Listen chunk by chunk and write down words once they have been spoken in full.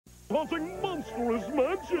haunting monstrous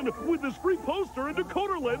mansion with this free poster and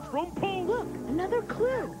decoder lens from Post. Look, another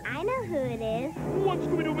clue. I know who it is. One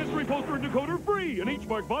Scooby-Doo mystery poster and decoder free, and each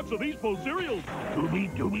marked box of these Post cereals.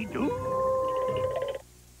 Scooby-Dooby-Doo.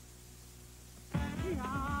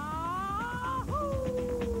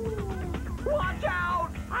 Watch out!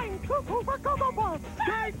 I'm cuckoo for Cocoa Puffs!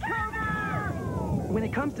 Take cover! When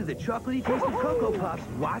it comes to the chocolatey taste of Cocoa Puffs,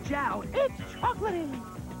 watch out. It's chocolatey!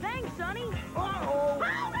 Thanks, Sonny. Uh-oh!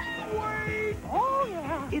 Wait! Oh,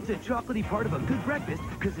 yeah! It's a chocolatey part of a good breakfast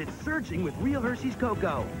because it's surging with real Hershey's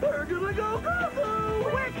cocoa. We're gonna go cuckoo!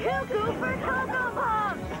 We're cuckoo for Cocoa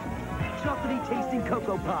Puffs. Chocolatey tasting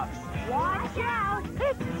Cocoa Puffs. Watch out.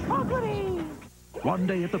 It's chocolatey! One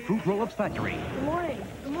day at the Fruit Roll-Ups factory. Good morning.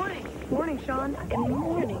 Good morning. Good morning, Sean. Good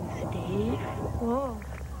morning, Steve. Whoa.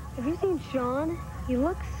 Have you seen Sean? He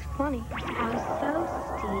looks funny. How so,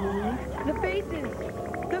 Steve? The faces!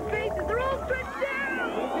 The faces! They're all stretched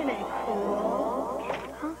out! Isn't it cool?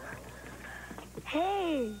 Huh?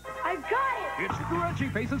 Hey! I've got it! It's Stretchy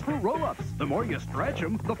Faces Fruit Roll-Ups. The more you stretch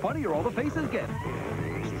them, the funnier all the faces get.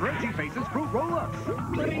 Stretchy Faces Fruit Roll-Ups.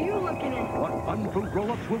 What are you looking at? What fun fruit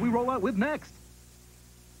roll-ups will we roll out with next?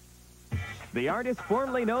 The artist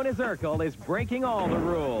formerly known as Urkel is breaking all the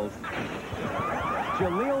rules.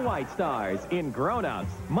 Jaleel White stars in Grown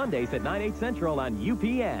Ups, Mondays at 9, 8 Central on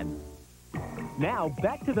UPN. Now,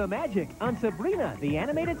 back to the magic on Sabrina, the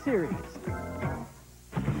animated series.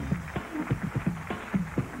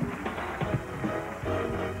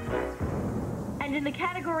 And in the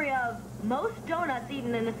category of most donuts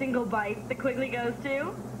eaten in a single bite, the Quigley goes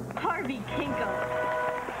to Harvey Kinkle.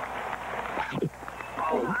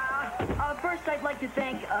 First, I'd like to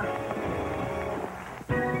thank